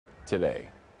today.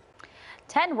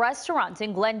 10 restaurants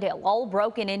in Glendale all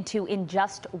broken into in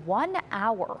just 1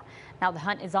 hour. Now the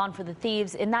hunt is on for the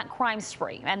thieves in that crime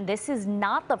spree, and this is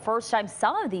not the first time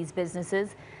some of these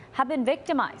businesses have been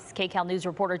victimized. KCAL News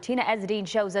reporter Tena Ezzeddine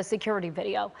shows a security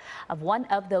video of one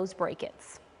of those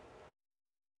break-ins.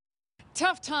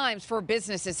 Tough times for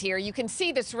businesses here. You can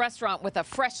see this restaurant with a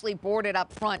freshly boarded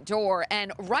up front door,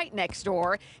 and right next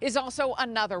door is also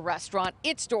another restaurant.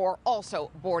 Its door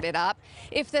also boarded up.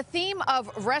 If the theme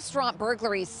of restaurant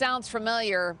burglaries sounds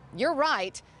familiar, you're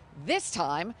right. This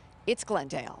time, it's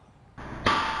Glendale.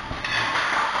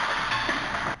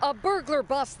 A burglar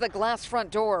busts the glass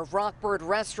front door of Rockbird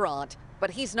Restaurant,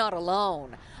 but he's not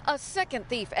alone. A second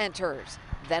thief enters,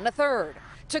 then a third,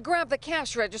 to grab the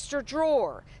cash register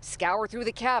drawer, scour through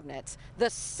the cabinets. The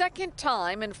second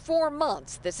time in 4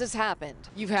 months this has happened.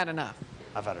 You've had enough.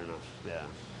 I've had enough, yeah.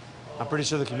 I'm pretty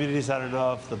sure the community's had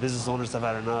enough, the business owners have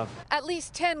had enough. At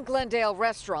least 10 Glendale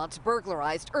restaurants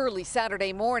burglarized early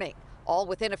Saturday morning, all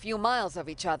within a few miles of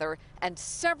each other and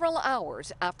several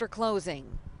hours after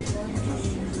closing.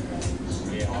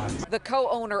 The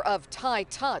co-owner of Thai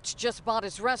Touch just bought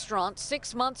his restaurant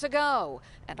 6 months ago,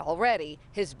 and already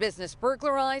his business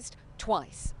burglarized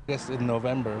twice. Yes, in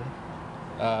November,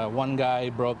 one guy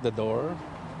broke the door,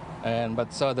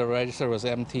 but saw the register was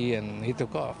empty and he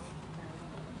took off.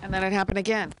 And then it happened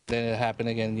again. Then it happened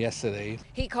again yesterday.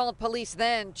 He called police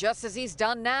then, just as he's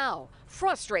done now.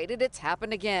 Frustrated it's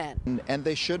happened again. And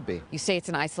they should be. You say it's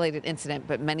an isolated incident,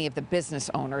 but many of the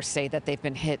business owners say that they've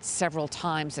been hit several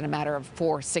times in a matter of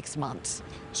 4-6 months.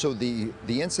 So the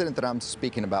incident that I'm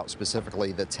speaking about,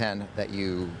 specifically the 10 that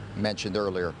you mentioned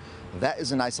earlier, that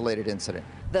is an isolated incident.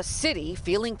 The city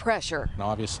feeling pressure.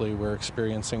 Obviously, we're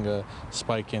experiencing a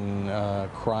spike in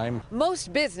crime.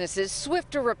 Most businesses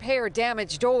swift to repair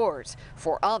damaged doors.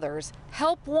 For others,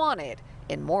 help wanted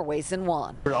in more ways than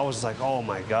one. I was like, oh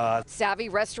my God. Savvy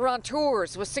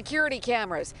restaurateurs with security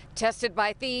cameras tested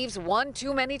by thieves one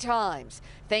too many times.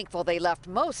 Thankful they left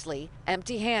mostly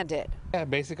empty-handed. Yeah,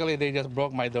 basically they just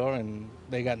broke my door and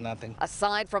they got nothing.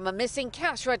 Aside from a missing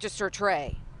cash register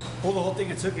tray. Pulled the whole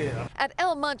thing and took it. At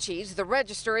El Munchie's, the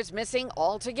register is missing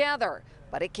altogether,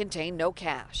 but it contained no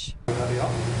cash.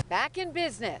 Back in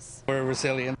business. We're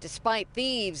resilient. Despite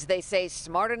thieves, they say,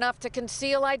 smart enough to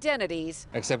conceal identities.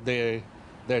 Except they're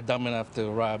dumb enough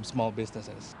to rob small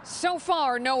businesses. So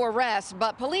far, no arrests,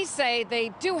 but police say they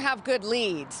do have good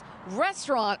leads.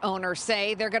 Restaurant owners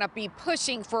say they're going to be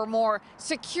pushing for more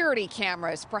security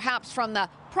cameras, perhaps from the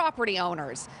property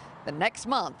owners. The next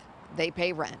month, they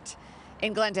pay rent.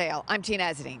 In Glendale, I'm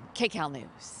Tena Ezzeddine, KCAL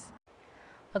News.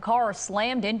 A car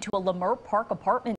slammed into a Leimert Park apartment